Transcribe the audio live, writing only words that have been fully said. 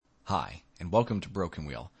Hi, and welcome to Broken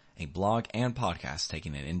Wheel, a blog and podcast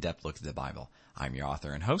taking an in-depth look at the Bible. I'm your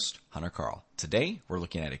author and host, Hunter Carl. Today, we're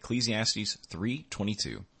looking at Ecclesiastes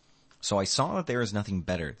 3:22. So I saw that there is nothing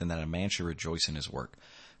better than that a man should rejoice in his work,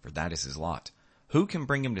 for that is his lot. Who can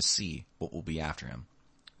bring him to see what will be after him?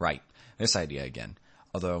 Right, this idea again.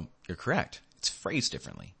 Although, you're correct, it's phrased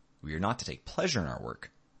differently. We are not to take pleasure in our work,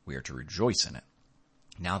 we are to rejoice in it.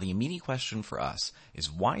 Now, the immediate question for us is,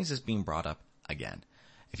 why is this being brought up again?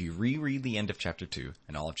 If you reread the end of chapter 2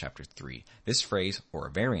 and all of chapter 3, this phrase, or a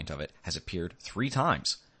variant of it, has appeared 3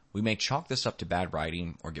 times. We may chalk this up to bad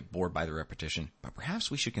writing or get bored by the repetition, but perhaps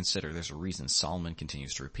we should consider there's a reason Solomon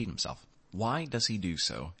continues to repeat himself. Why does he do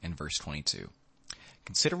so in verse 22?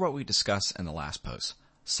 Consider what we discussed in the last post.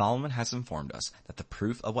 Solomon has informed us that the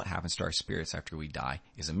proof of what happens to our spirits after we die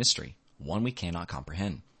is a mystery, one we cannot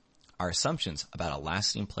comprehend. Our assumptions about a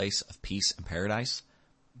lasting place of peace and paradise,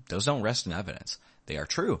 those don't rest in evidence. They are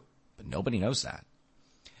true, but nobody knows that.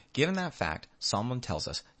 Given that fact, Solomon tells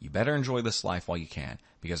us you better enjoy this life while you can,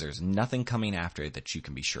 because there's nothing coming after it that you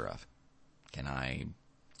can be sure of. Can I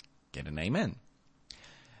get an amen?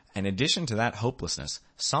 In addition to that hopelessness,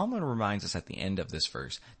 Solomon reminds us at the end of this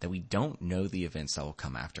verse that we don't know the events that will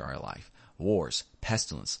come after our life. Wars,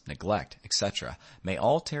 pestilence, neglect, etc. may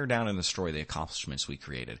all tear down and destroy the accomplishments we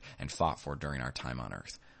created and fought for during our time on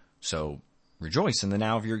earth. So, rejoice in the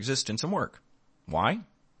now of your existence and work. Why?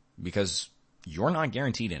 Because you're not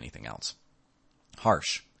guaranteed anything else.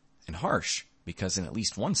 Harsh. And harsh because in at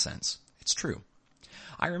least one sense, it's true.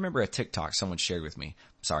 I remember a TikTok someone shared with me,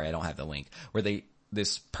 sorry I don't have the link, where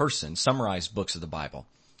this person summarized books of the Bible.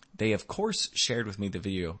 They of course shared with me the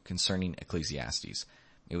video concerning Ecclesiastes.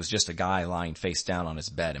 It was just a guy lying face down on his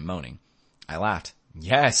bed and moaning. I laughed.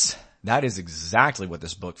 Yes, that is exactly what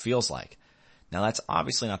this book feels like. Now that's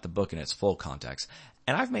obviously not the book in its full context,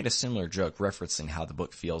 and I've made a similar joke referencing how the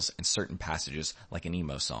book feels in certain passages like an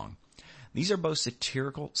emo song. These are both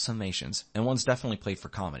satirical summations, and one's definitely played for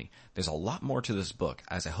comedy. There's a lot more to this book,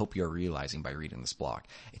 as I hope you're realizing by reading this blog.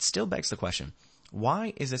 It still begs the question,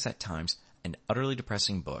 why is this at times an utterly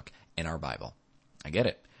depressing book in our Bible? I get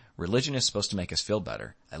it. Religion is supposed to make us feel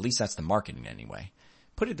better. At least that's the marketing anyway.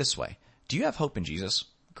 Put it this way. Do you have hope in Jesus?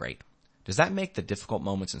 Great. Does that make the difficult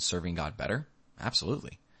moments in serving God better?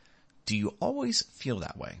 Absolutely. Do you always feel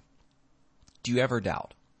that way? Do you ever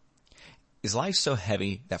doubt? Is life so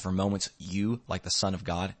heavy that for moments you, like the Son of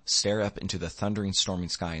God, stare up into the thundering, storming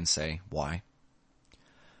sky and say, why?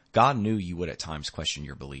 God knew you would at times question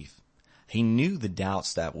your belief. He knew the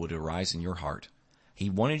doubts that would arise in your heart. He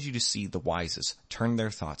wanted you to see the wisest turn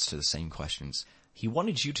their thoughts to the same questions. He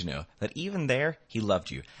wanted you to know that even there, he loved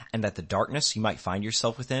you, and that the darkness you might find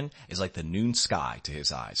yourself within is like the noon sky to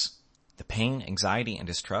his eyes. The pain, anxiety, and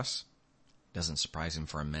distrust doesn't surprise him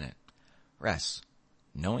for a minute. Rest,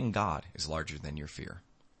 knowing God is larger than your fear.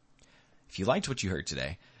 If you liked what you heard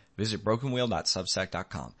today, visit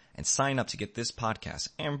brokenwheel.substack.com and sign up to get this podcast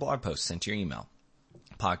and blog post sent to your email.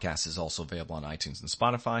 The podcast is also available on iTunes and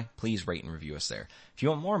Spotify. Please rate and review us there. If you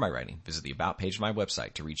want more of my writing, visit the About page of my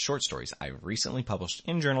website to read short stories I've recently published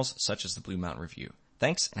in journals such as the Blue Mountain Review.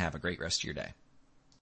 Thanks, and have a great rest of your day.